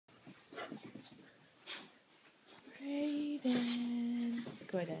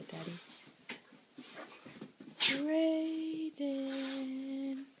Go ahead, Daddy.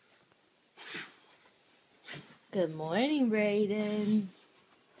 Brayden. Good morning, Brayden.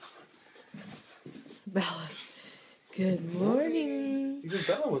 Bella. Good morning. Even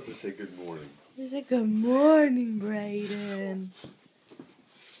Bella wants to say good morning. She said, good morning, Brayden.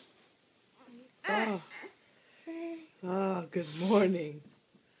 Oh, good morning.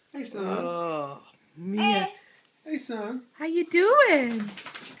 Hey, son. Oh, Mia. Hey, son. How you doing?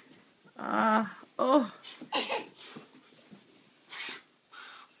 Oh.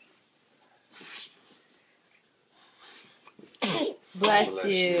 Bless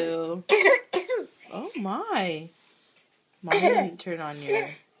you. Oh, my. Mommy didn't turn on your...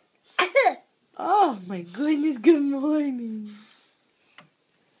 Oh, my goodness. Good morning.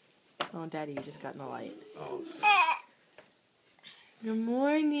 Oh, Daddy, you just got in the light. Oh. Good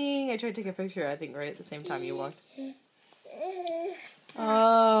morning. I tried to take a picture, I think, right at the same time you walked.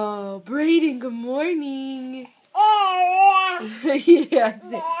 Oh, Brayden, good morning. Yes.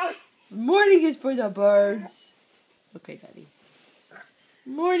 Morning is for the birds. Okay, Daddy.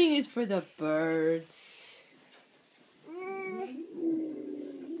 Morning is for the birds.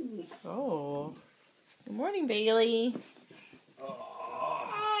 Oh. Good morning, Bailey.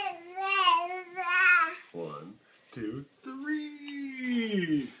 1, 2,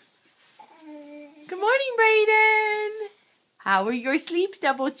 3. Good morning, Brayden. How are your sleeps,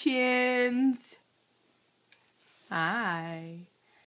 double chins? Hi.